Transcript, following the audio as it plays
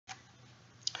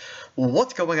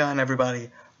What's going on, everybody?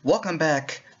 Welcome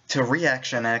back to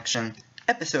Reaction Action,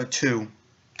 Episode 2.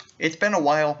 It's been a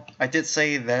while. I did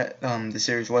say that the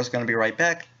series was going to be right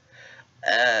back.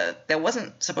 That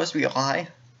wasn't supposed to be a lie.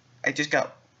 I just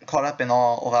got caught up in a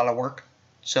lot of work.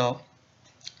 So,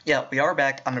 yeah, we are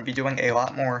back. I'm going to be doing a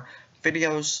lot more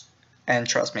videos. And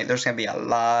trust me, there's going to be a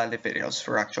lot of videos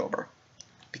for October.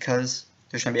 Because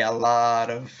there's going to be a lot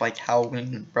of, like,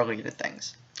 Halloween-related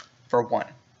things. For one,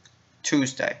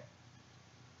 Tuesday,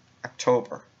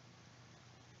 October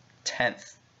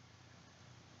 10th,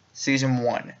 Season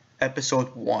 1,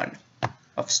 Episode 1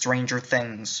 of Stranger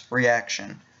Things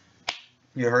Reaction.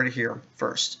 You heard it here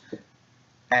first.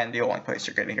 And the only place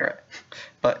you're going to hear it.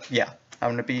 But, yeah,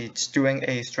 I'm going to be doing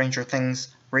a Stranger Things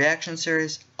reaction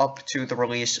series up to the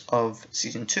release of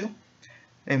Season 2,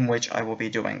 in which I will be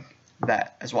doing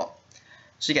that as well.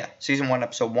 So, yeah, Season 1,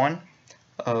 Episode 1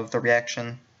 of the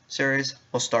reaction series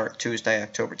will start Tuesday,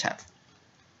 October 10th.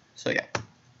 So yeah,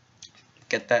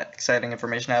 get that exciting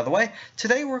information out of the way.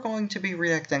 Today we're going to be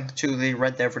reacting to the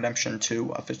Red Dead Redemption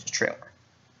 2 official trailer.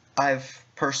 I've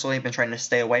personally been trying to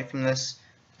stay away from this.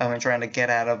 I've been trying to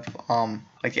get out of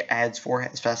like the ads for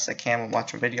it as fast as I can when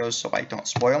watching videos so I don't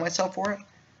spoil myself for it.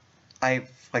 I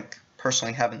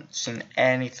personally haven't seen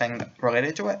anything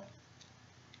related to it.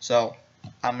 So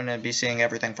I'm going to be seeing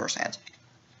everything firsthand.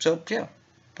 So yeah.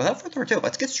 Without further ado,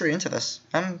 let's get straight into this.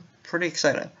 I'm pretty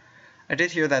excited. I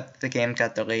did hear that the game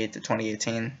got delayed to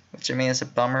 2018, which I mean is a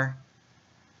bummer.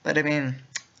 But I mean,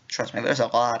 trust me, there's a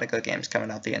lot of good games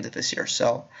coming out at the end of this year.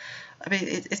 So, I mean,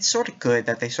 it's sort of good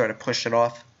that they sort of pushed it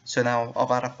off. So now a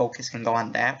lot of focus can go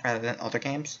on that rather than other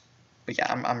games. But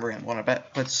yeah, I'm rambling a bit.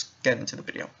 Let's get into the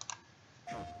video.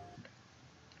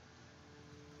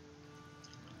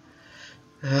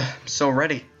 I'm so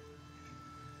ready.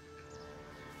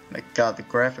 My god, the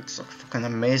graphics look fucking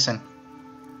amazing.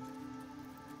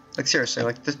 Like seriously,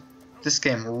 like this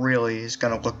game really is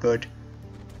gonna look good.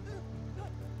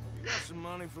 You got some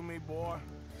money for me, boy?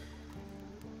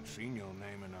 Seen your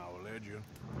name in our ledger.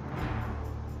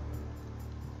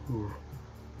 Ooh.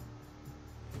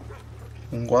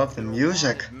 Love the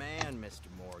music. Man, Mr.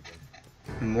 Morgan.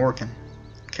 Morgan.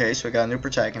 Okay, so we got a new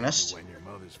protagonist. When your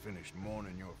mother's finished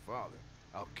mourning your father,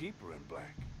 I'll keep her in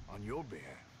black on your behalf.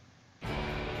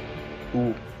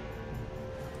 Ooh.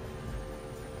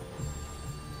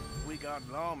 We got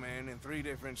lawmen in 3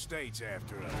 different states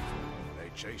after us. They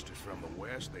chased us from the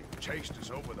west, they chased us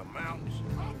over the mountains.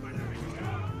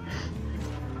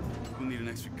 We'll need an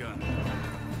extra gun.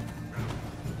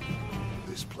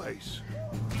 This place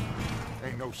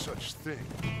ain't no such thing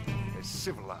as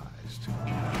civilized.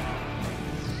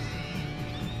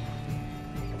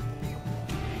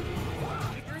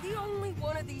 You're the only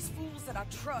one of these fools that I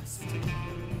trust.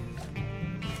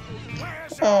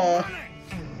 Where's Oh. your money?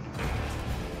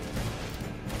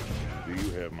 Do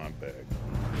you have my bag?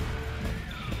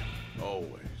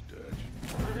 Always, Dutch.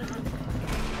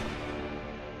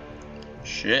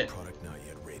 Shit. Product not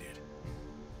yet rated.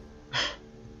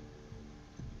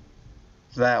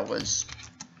 That was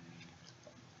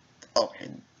okay.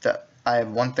 I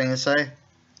have one thing to say.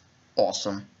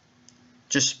 Awesome.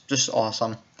 Just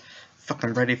awesome.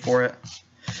 Fucking ready for it.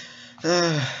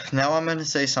 Now I'm gonna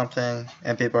say something,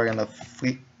 and people are gonna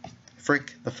freak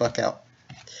the fuck out.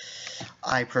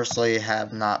 I personally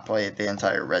have not played the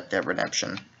entire Red Dead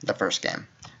Redemption, the first game.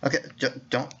 Okay,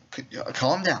 don't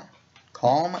calm down.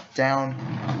 Calm down,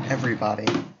 everybody.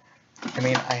 I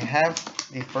mean, I have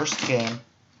the first game.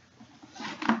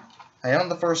 I own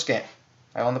the first game.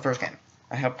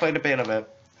 I have played a bit of it.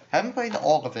 I haven't played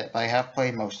all of it, but I have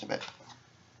played most of it.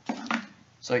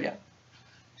 So yeah.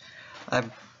 I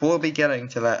will be getting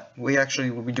to that. We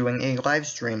actually will be doing a live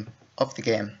stream of the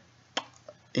game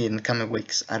in the coming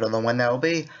weeks. I don't know when that will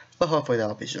be, but hopefully that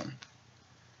will be soon.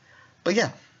 But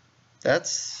yeah,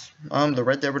 that's the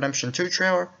Red Dead Redemption 2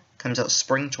 trailer. Comes out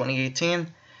spring 2018,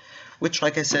 which,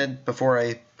 like I said before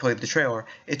I played the trailer,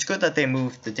 it's good that they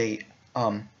moved the date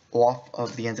off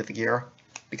of the end of the year,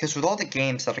 because with all the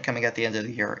games that are coming at the end of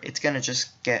the year, it's gonna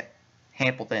just get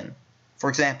hampered in. For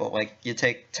example, like you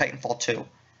take Titanfall 2.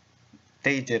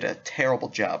 They did a terrible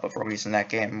job of releasing that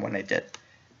game when they did,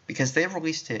 because they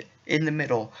released it in the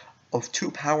middle of 2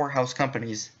 powerhouse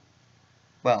companies,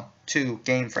 well, 2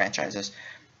 game franchises.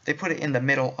 They put it in the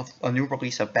middle of a new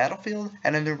release of Battlefield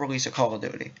and a new release of Call of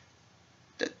Duty.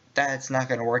 That's not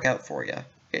going to work out for you.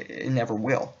 It never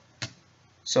will.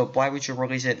 So why would you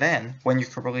release it then, when you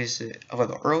could release it a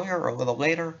little earlier or a little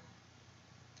later?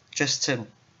 Just to,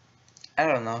 I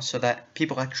don't know, so that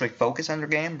people actually focus on their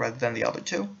game rather than the other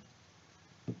 2?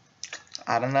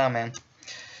 I don't know, man.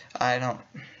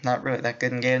 Not really that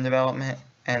good in game development.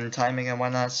 and timing and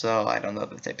whatnot, so I don't know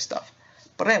the type of stuff.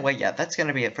 But anyway, yeah, that's going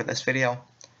to be it for this video.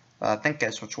 Thank you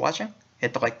guys so much for watching.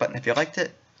 Hit the like button if you liked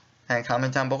it, and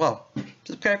comment down below.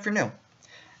 Subscribe if you're new.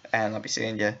 And I'll be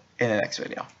seeing you in the next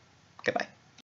video. Goodbye.